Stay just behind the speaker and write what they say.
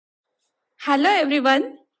Hello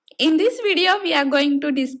everyone. In this video we are going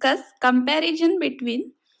to discuss comparison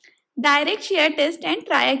between direct shear test and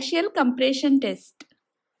triaxial compression test.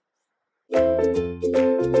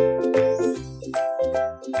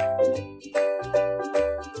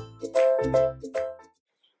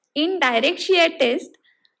 In direct shear test,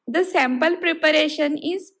 the sample preparation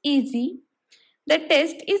is easy. The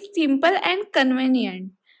test is simple and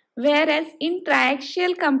convenient. Whereas in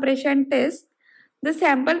triaxial compression test, the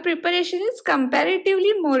sample preparation is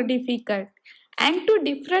comparatively more difficult and two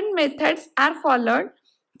different methods are followed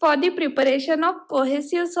for the preparation of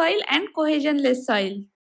cohesive soil and cohesionless soil.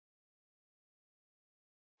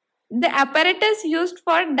 The apparatus used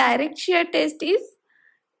for direct shear test is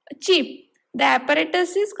cheap. The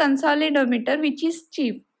apparatus is consolidometer, which is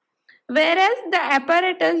cheap. Whereas the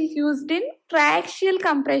apparatus used in triaxial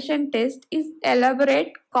compression test is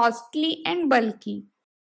elaborate, costly and bulky.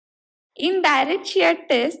 In direct shear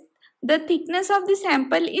test, the thickness of the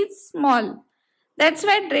sample is small. That's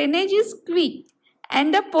why drainage is quick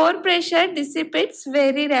and the pore pressure dissipates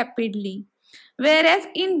very rapidly. Whereas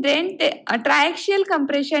in triaxial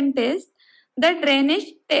compression test, the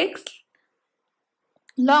drainage takes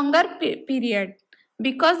longer period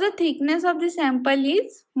because the thickness of the sample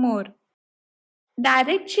is more.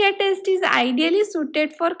 Direct shear test is ideally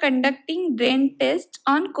suited for conducting drain tests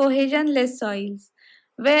on cohesionless soils,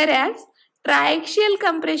 whereas triaxial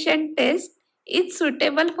compression test is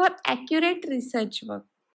suitable for accurate research work.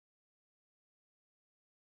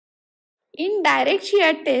 In direct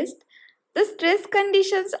shear test, the stress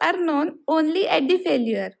conditions are known only at the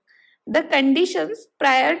failure. The conditions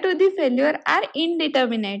prior to the failure are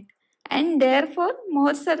indeterminate and therefore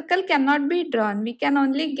Mohr circle cannot be drawn. We can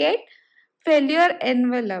only get failure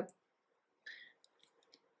envelope.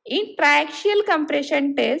 In triaxial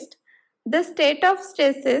compression test, the state of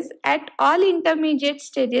stresses at all intermediate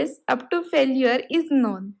stages up to failure is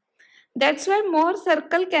known. That's why Mohr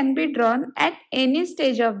circle can be drawn at any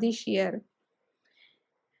stage of the shear.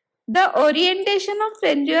 The orientation of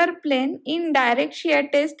failure plane in direct shear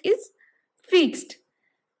test is fixed.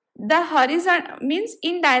 The horizontal means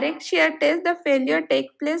in direct shear test the failure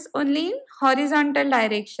takes place only in horizontal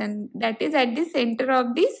direction, that is at the center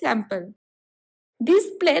of the sample.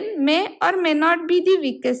 This plane may or may not be the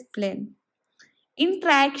weakest plane. In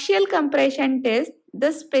triaxial compression test,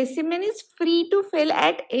 the specimen is free to fail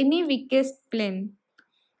at any weakest plane.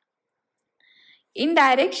 In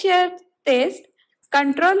direct shear test,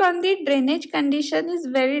 control on the drainage condition is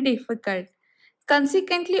very difficult.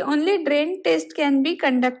 Consequently, only drain test can be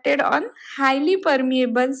conducted on highly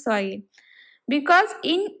permeable soil because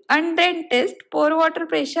in undrained test, pore water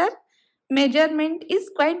pressure measurement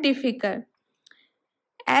is quite difficult.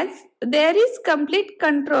 As there is complete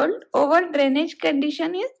control over drainage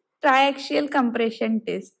condition is triaxial compression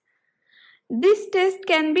test. This test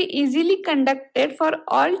can be easily conducted for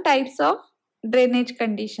all types of drainage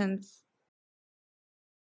conditions.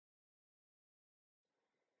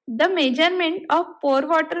 The measurement of pore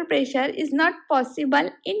water pressure is not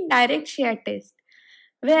possible in direct shear test,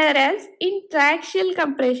 whereas in triaxial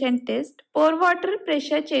compression test, pore water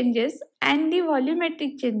pressure changes and the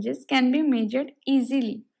volumetric changes can be measured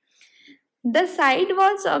easily. The side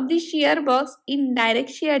walls of the shear box in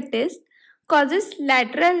direct shear test causes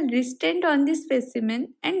lateral restraint on the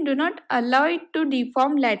specimen and do not allow it to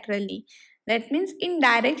deform laterally. That means in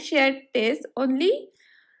direct shear test only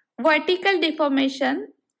vertical deformation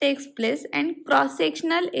takes place and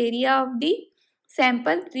cross-sectional area of the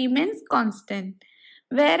sample remains constant.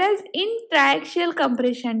 Whereas in triaxial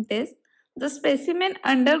compression test, the specimen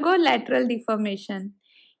undergo lateral deformation.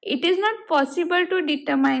 It is not possible to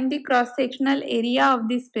determine the cross-sectional area of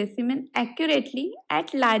the specimen accurately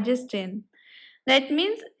at larger strain. That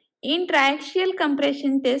means in triaxial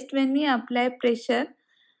compression test, when we apply pressure,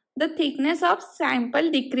 the thickness of sample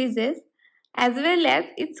decreases as well as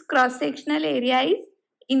its cross-sectional area is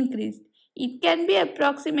increased. It can be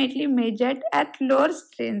approximately measured at lower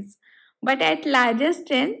strains, but at larger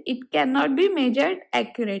strain, it cannot be measured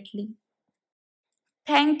accurately.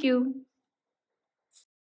 Thank you.